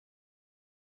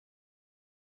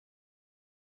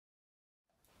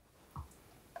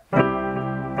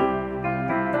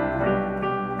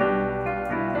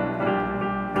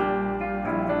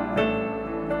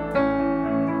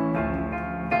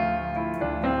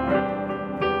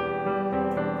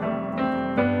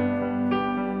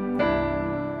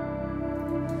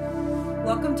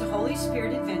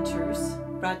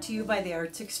brought to you by the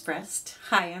Arts Expressed.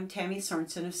 Hi, I'm Tammy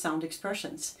Sorensen of Sound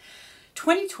Expressions.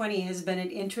 2020 has been an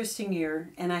interesting year,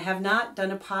 and I have not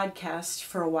done a podcast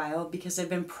for a while because I've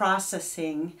been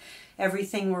processing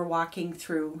everything we're walking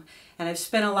through. And I've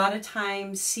spent a lot of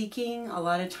time seeking, a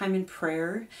lot of time in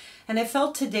prayer. And I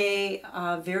felt today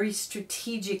very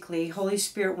strategically, Holy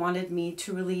Spirit wanted me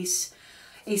to release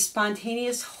a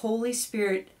spontaneous Holy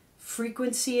Spirit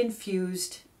frequency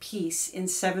infused piece in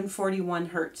 741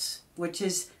 hertz, which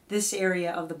is this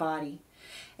area of the body.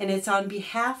 And it's on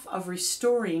behalf of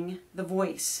restoring the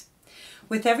voice.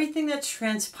 With everything that's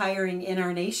transpiring in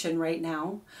our nation right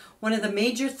now, one of the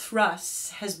major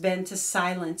thrusts has been to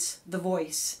silence the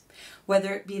voice,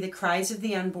 whether it be the cries of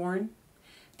the unborn,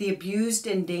 the abused,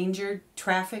 endangered,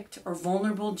 trafficked, or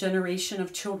vulnerable generation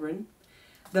of children,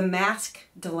 the mask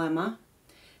dilemma,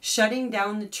 shutting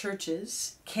down the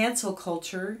churches, cancel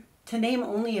culture, to name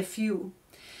only a few.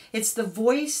 It's the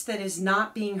voice that is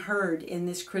not being heard in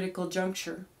this critical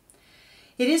juncture.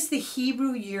 It is the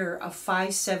Hebrew year of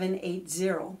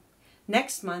 5780.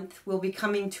 Next month, we'll be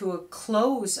coming to a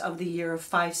close of the year of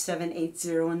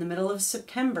 5780. In the middle of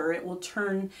September, it will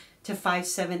turn to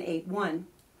 5781.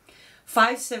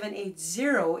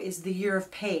 5780 is the year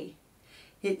of pay.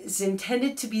 It is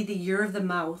intended to be the year of the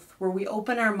mouth, where we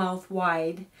open our mouth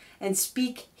wide and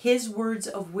speak His words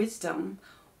of wisdom,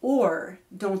 or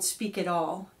don't speak at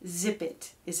all. Zip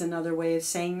it is another way of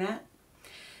saying that.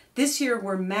 This year,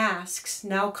 where masks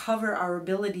now cover our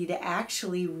ability to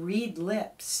actually read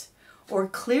lips or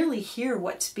clearly hear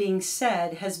what's being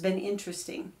said, has been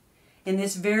interesting. In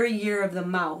this very year of the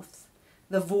mouth,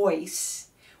 the voice,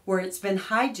 where it's been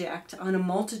hijacked on a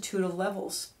multitude of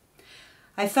levels.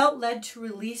 I felt led to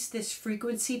release this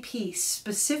frequency piece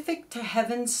specific to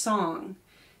heaven's song,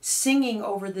 singing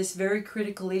over this very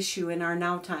critical issue in our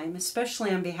now time, especially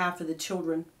on behalf of the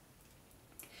children.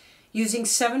 Using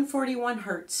 741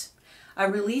 hertz, I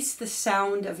released the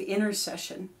sound of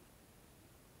intercession.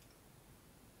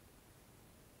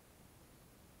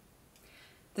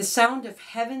 The sound of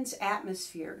heaven's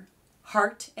atmosphere,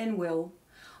 heart and will,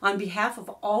 on behalf of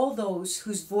all those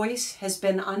whose voice has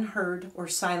been unheard or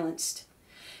silenced,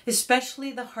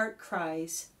 especially the heart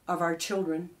cries of our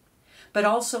children, but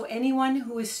also anyone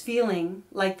who is feeling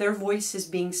like their voice is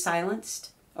being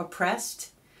silenced,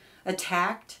 oppressed,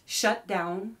 attacked, shut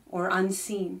down, or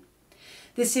unseen.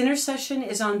 This intercession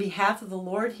is on behalf of the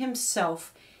Lord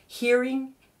Himself,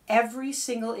 hearing every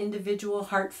single individual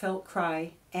heartfelt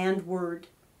cry and word,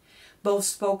 both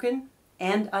spoken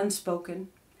and unspoken,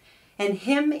 and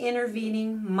Him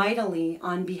intervening mightily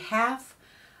on behalf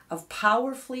of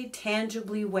powerfully,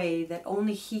 tangibly way that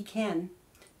only He can.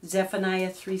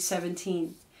 Zephaniah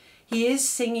 3:17. He is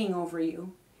singing over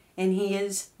you, and He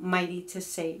is mighty to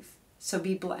save. So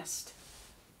be blessed.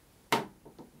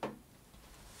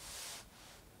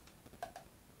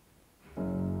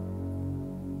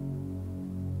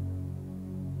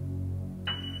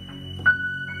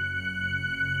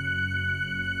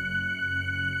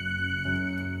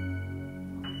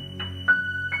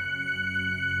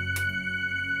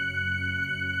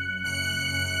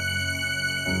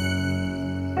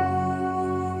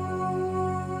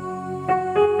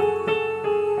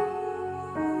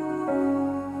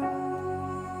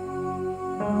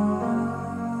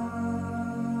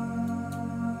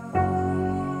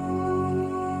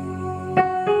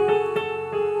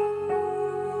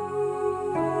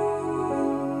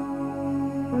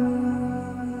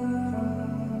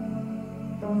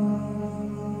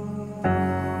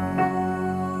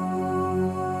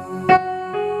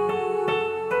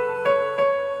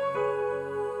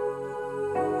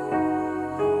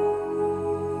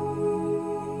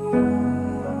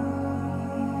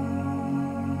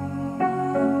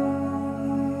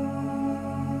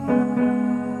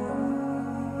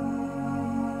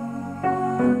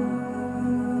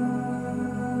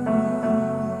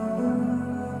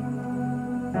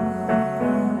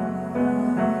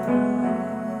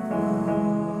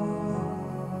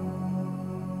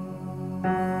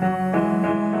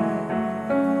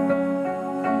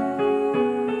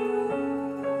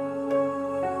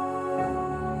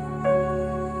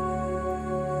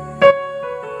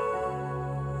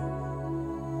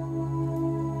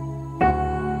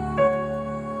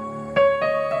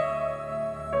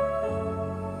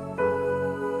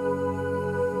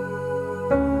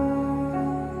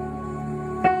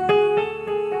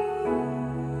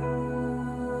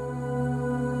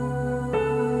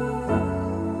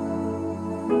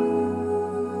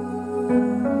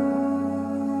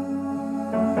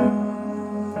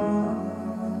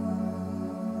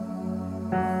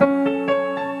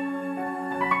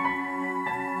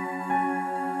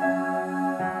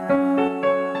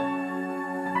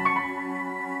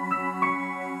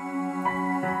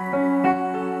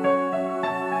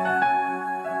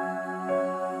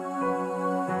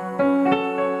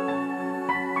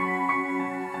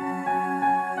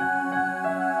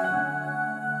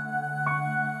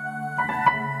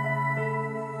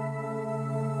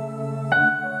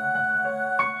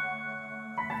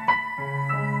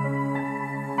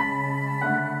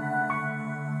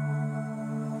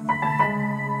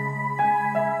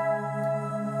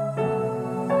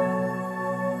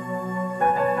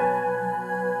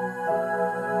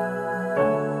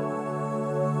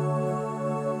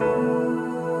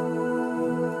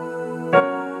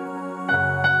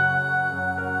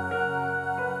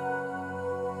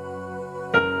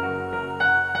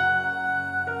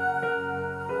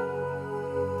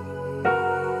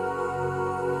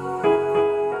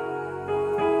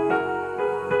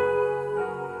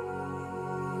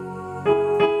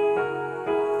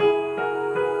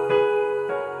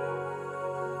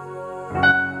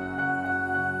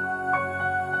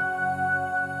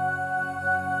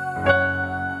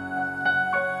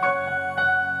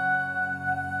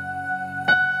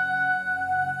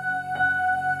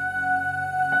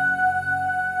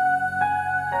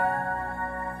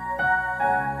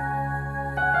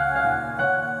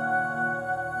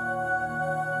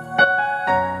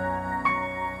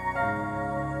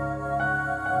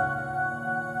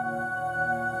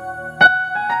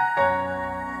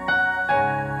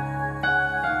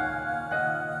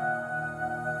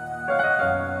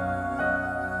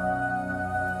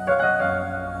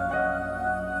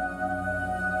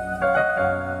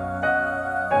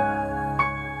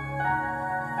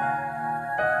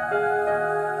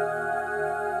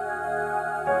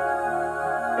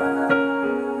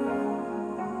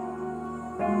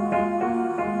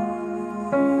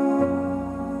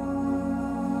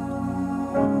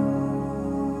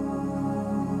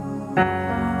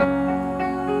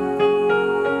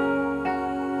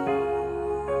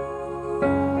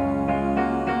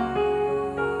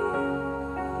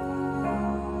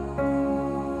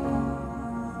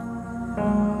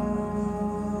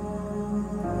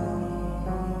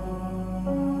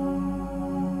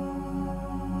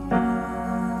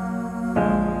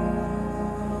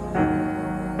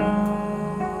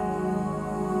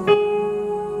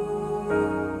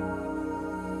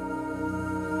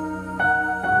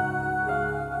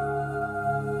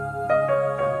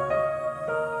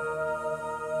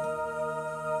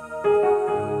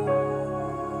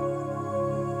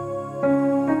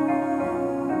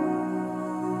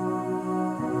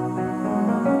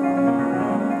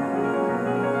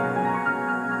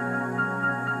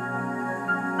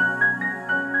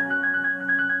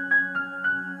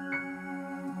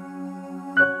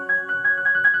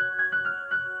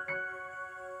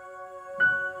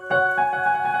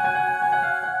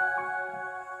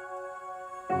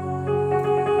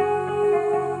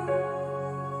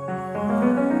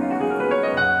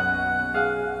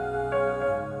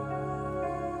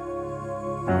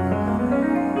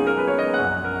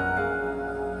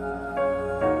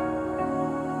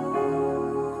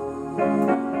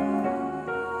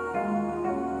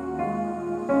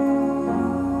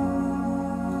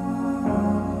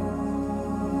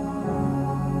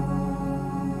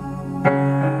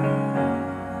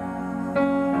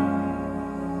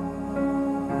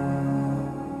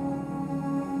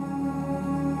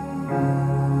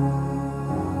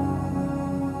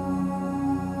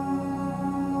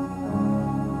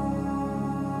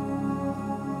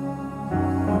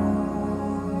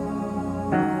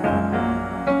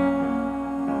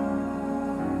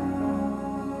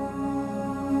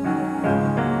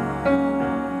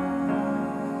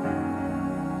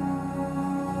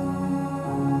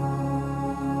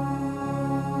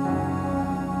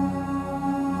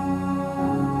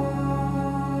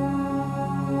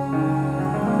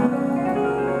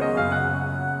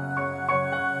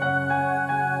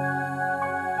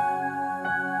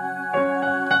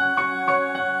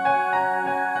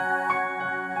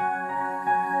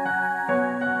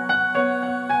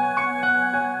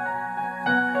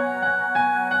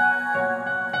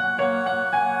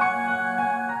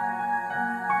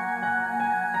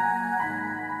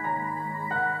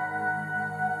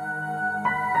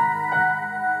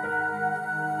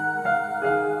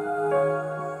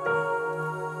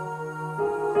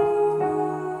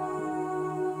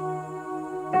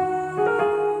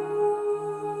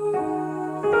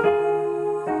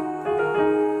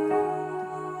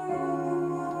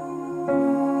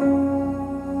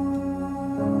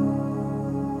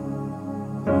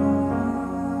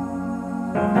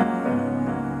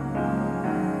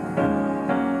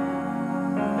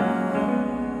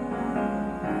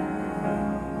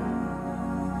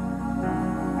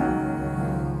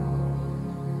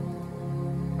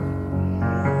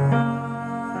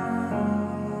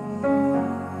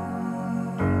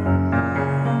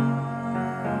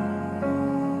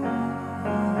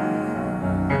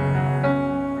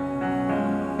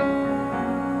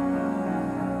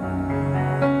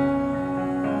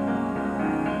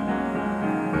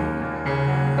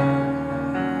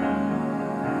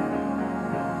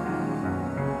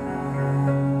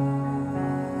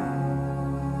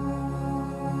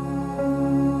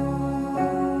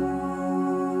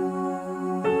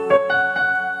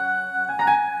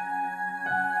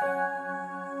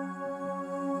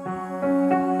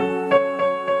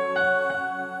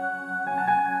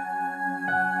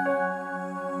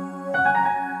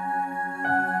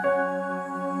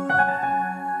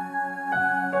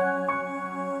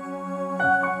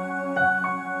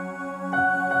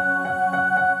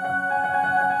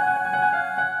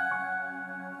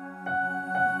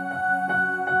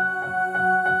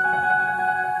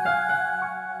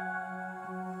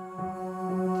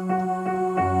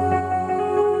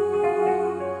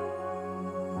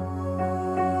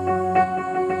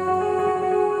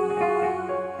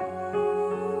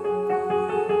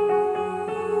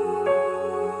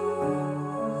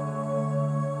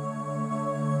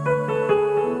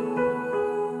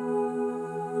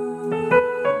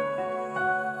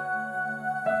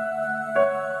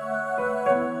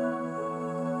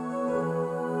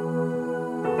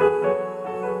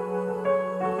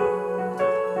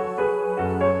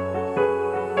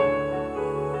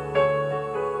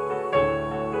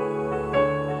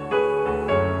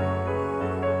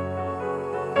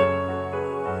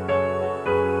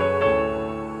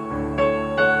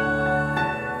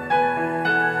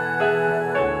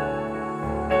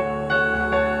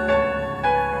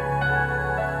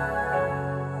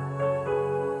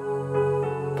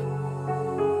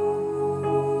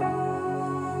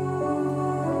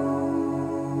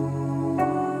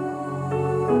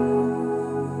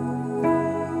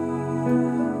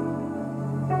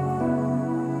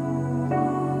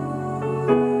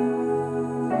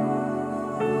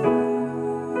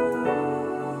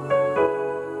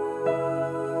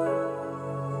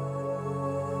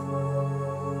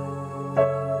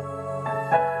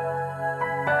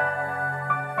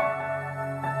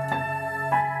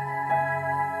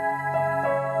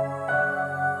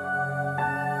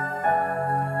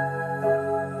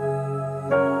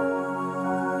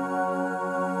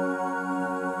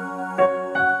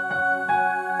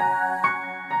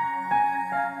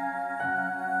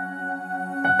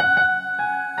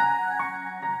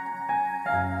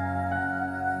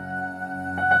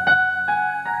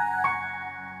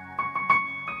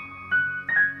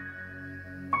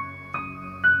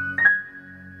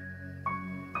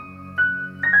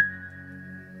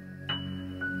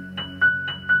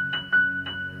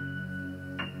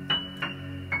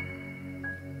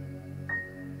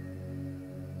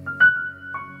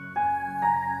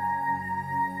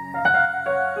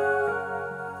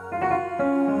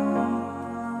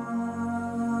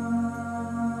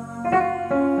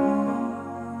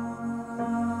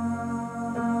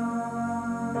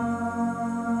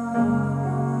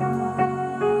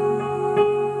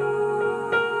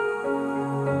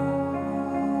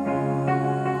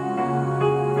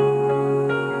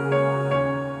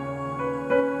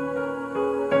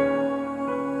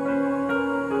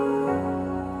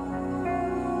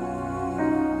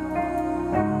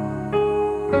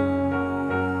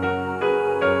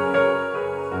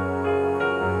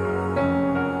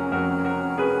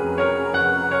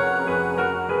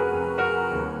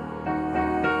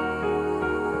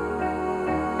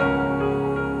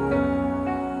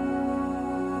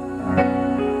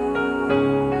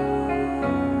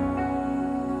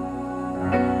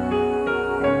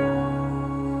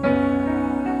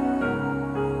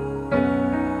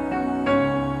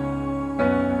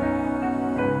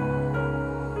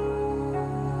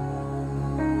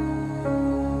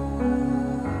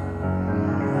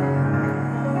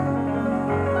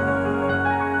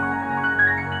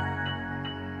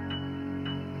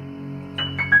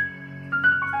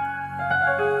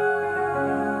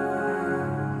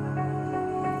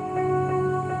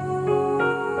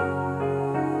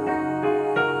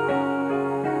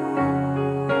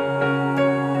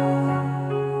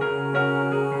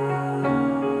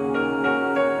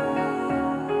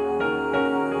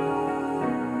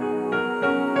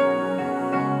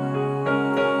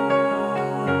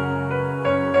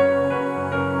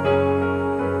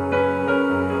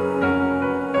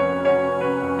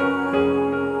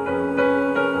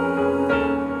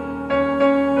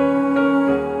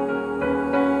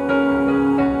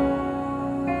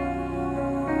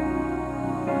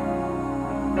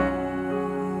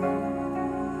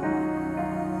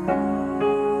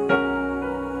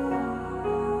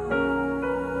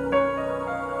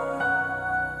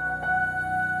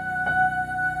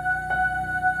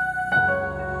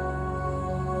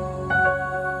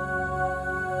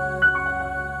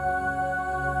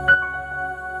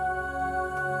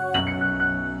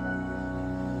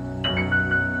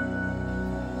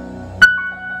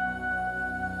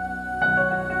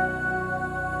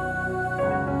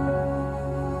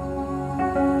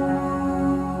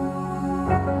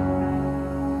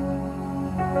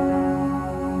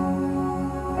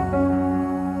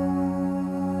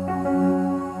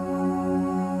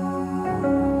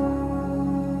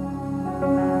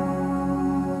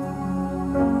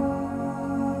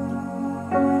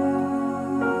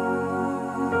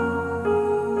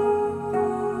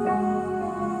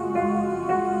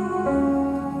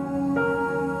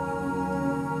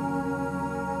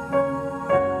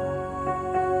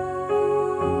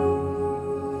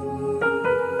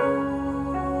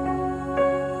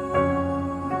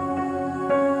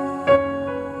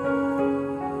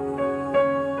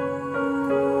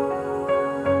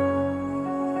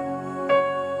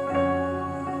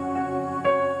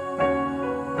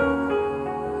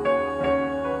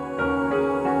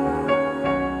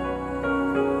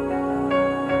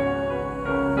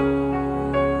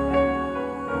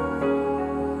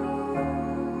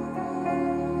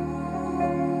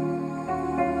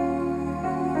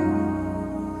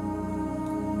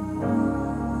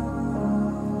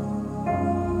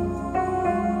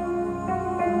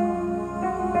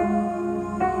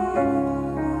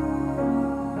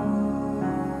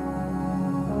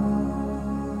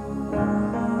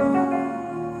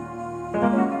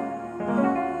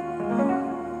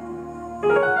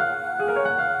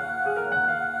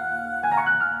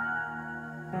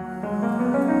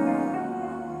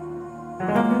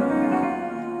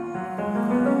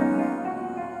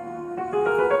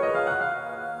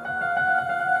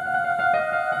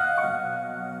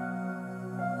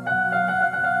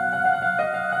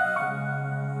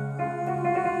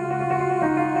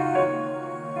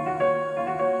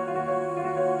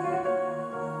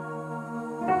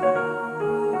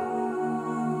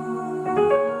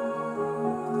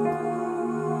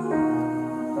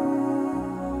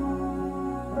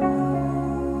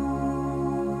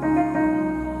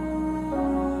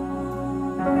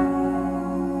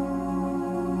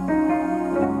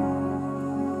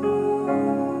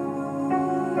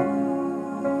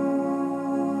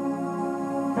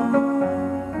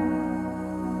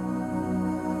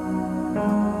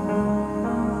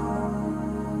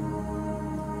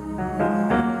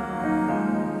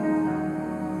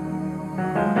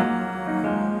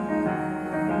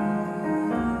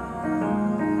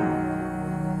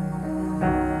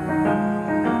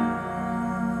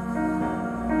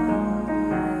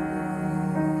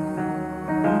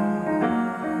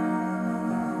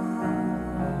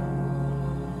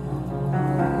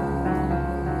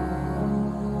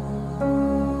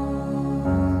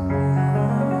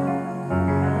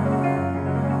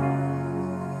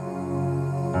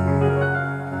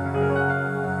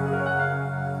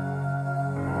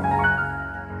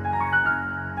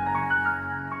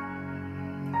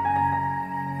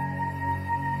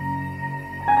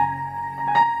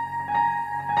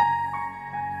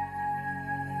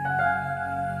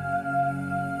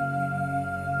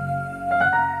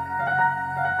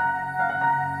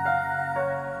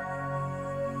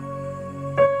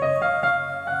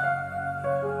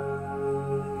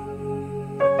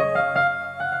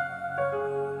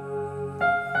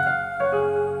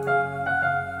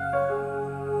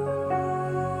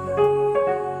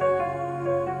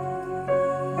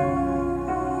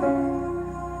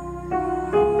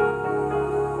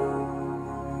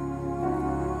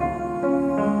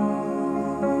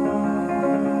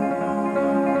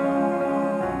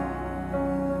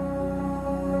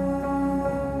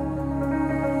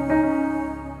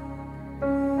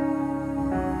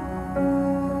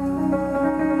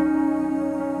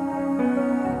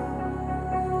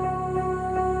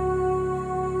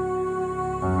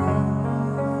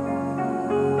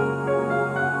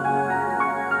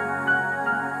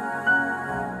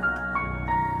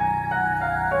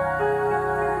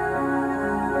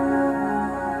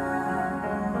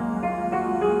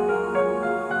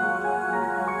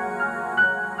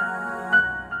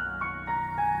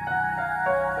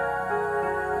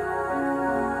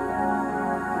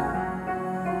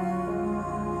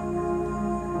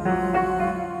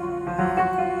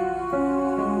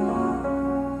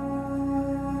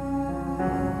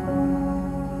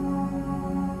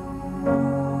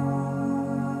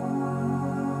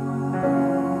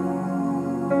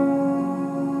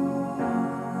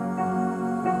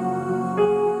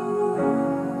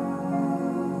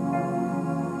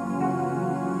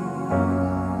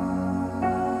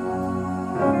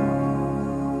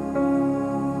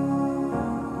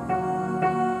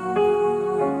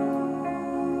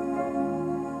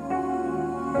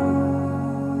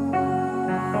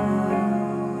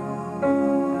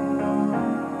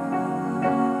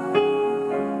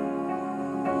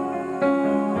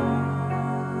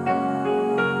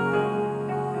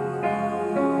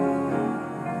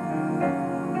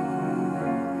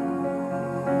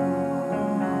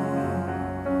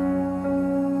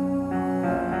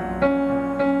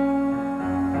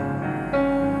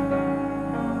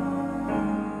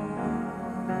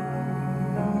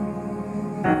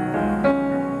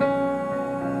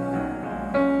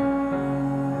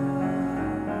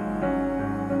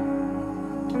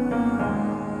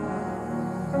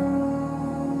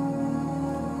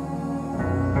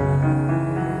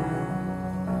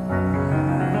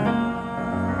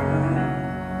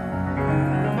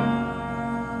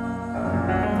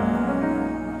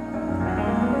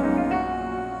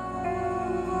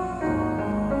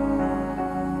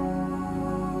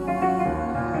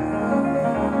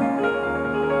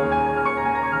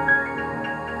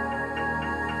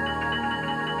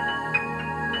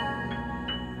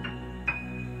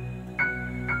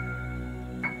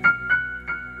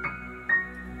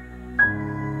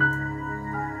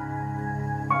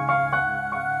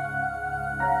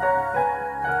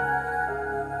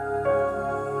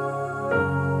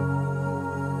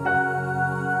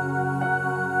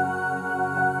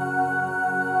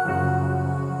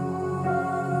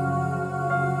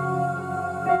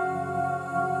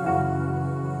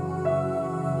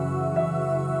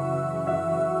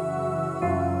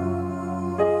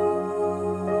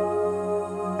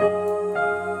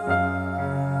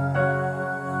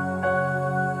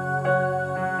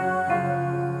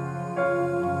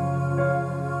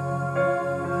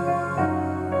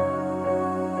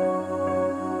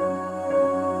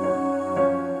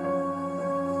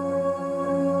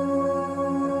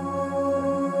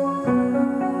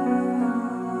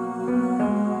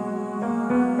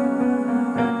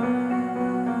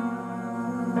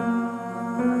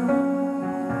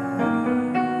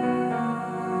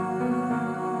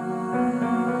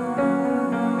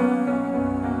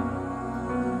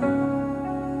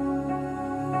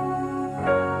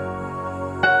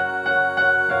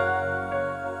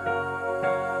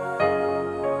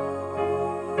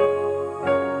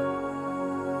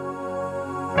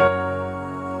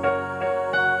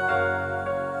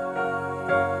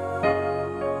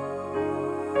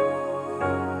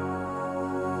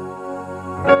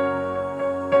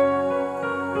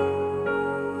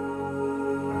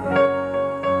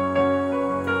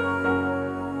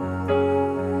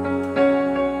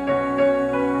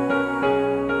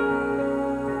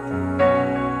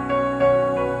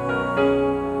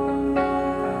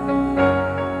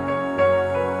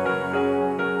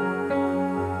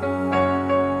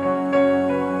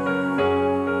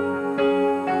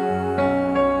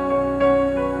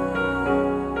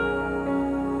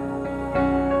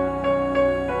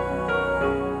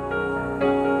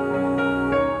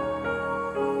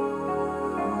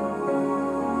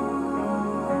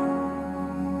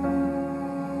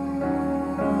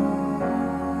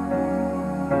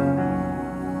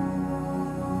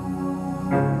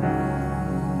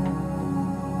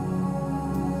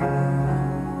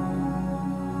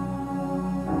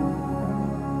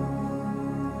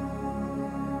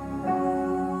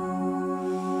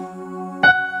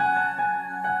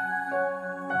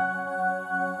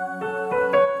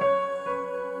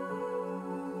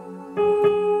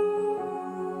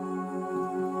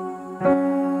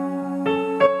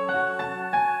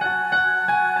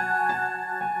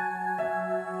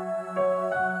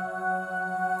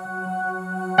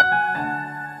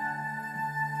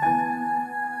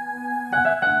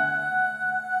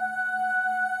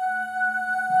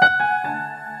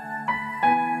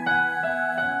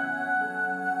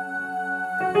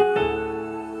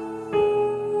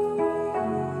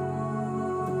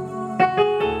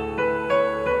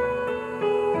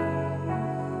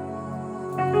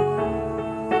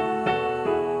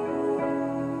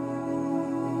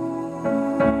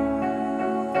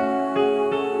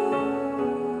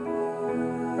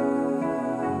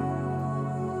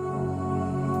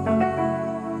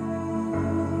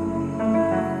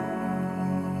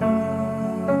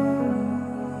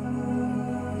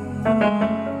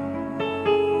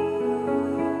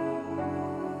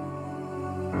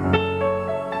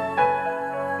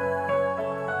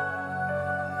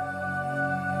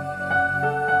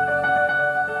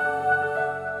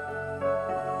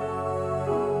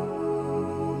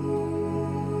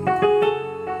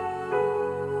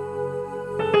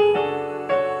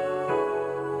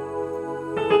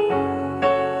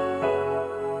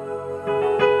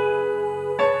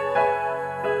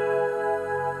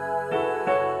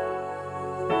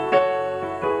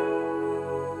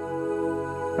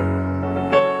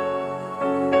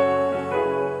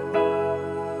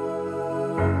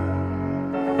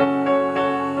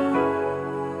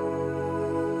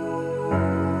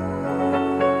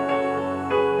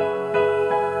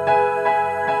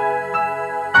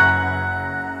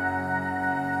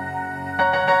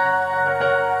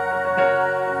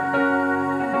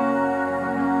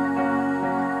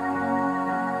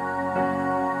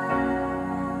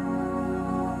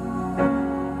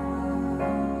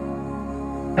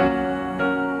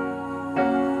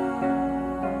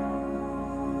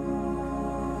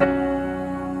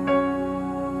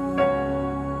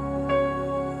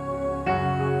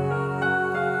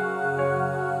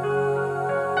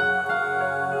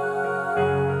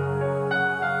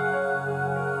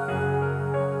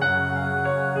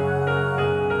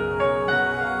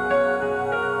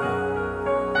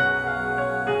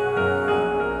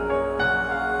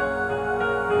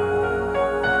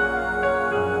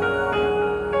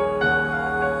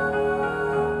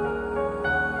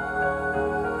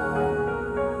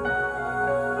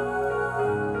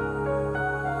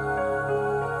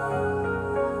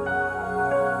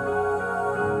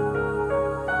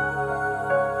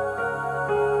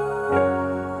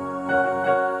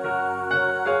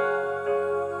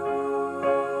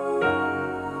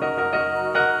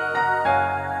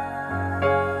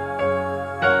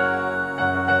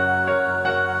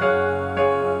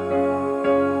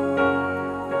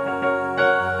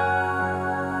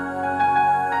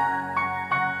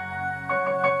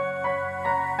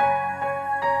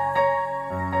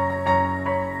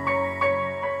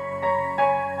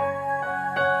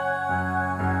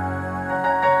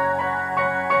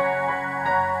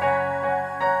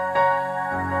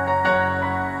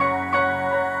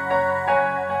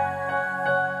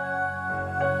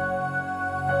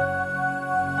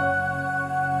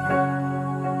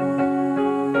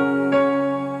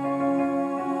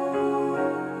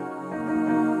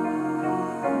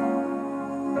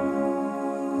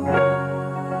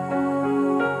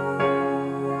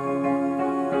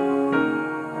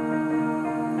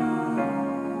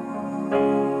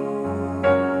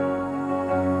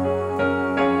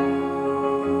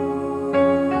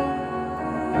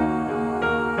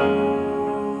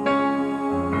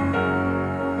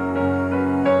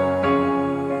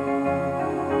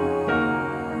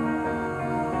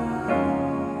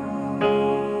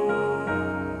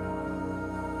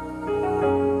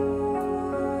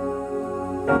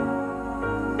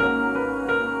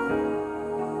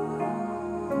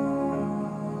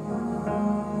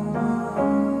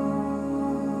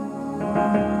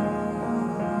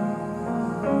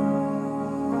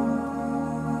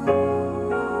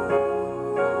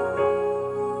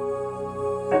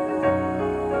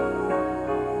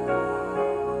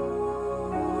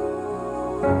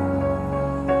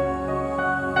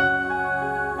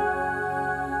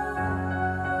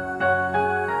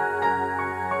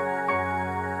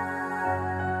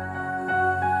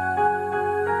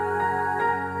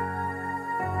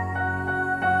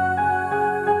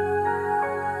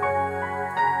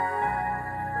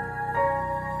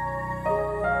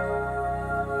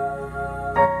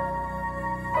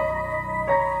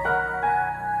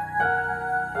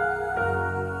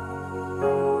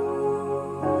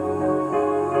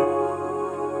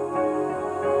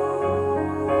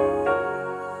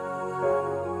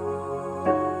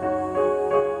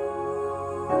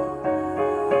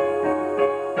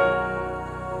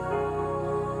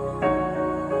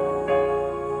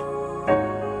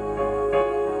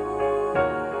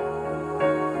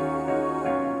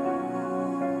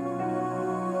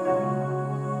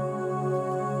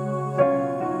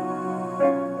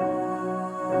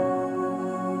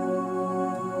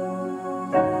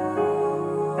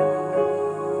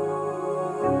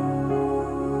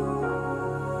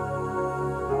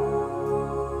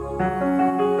 you.